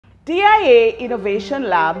DIA Innovation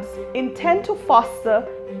Labs intend to foster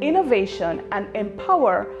innovation and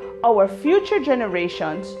empower our future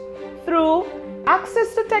generations through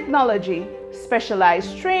access to technology,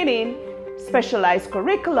 specialized training, specialized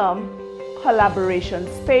curriculum, collaboration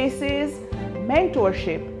spaces,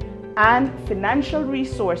 mentorship, and financial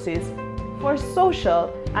resources for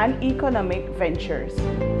social and economic ventures.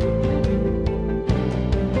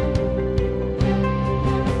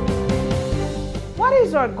 What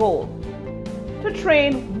is our goal? To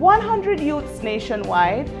train 100 youths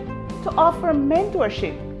nationwide to offer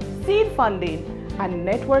mentorship, seed funding, and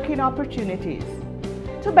networking opportunities,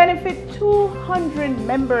 to benefit 200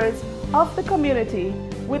 members of the community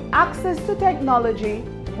with access to technology,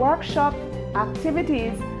 workshops,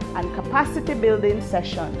 activities, and capacity building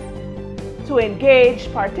sessions, to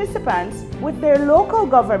engage participants with their local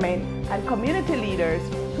government and community leaders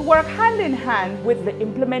to work hand in hand with the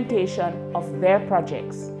implementation of their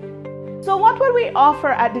projects. So what will we offer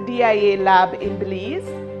at the DIA Lab in Belize?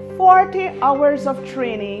 40 hours of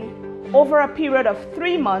training over a period of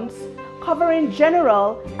 3 months, covering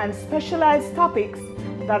general and specialized topics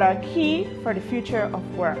that are key for the future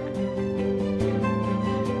of work.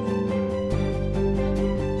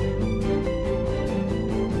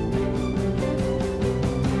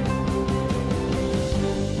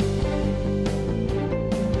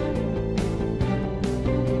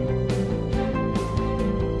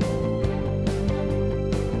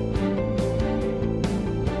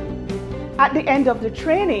 At the end of the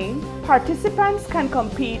training, participants can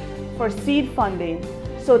compete for seed funding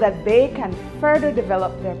so that they can further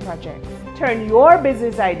develop their projects. Turn your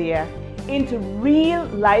business idea into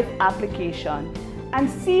real-life application and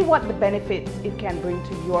see what the benefits it can bring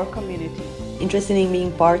to your community. Interested in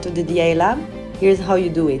being part of the DIA Lab? Here's how you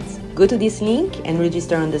do it. Go to this link and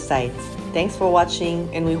register on the site. Thanks for watching,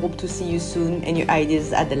 and we hope to see you soon and your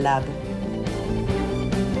ideas at the lab.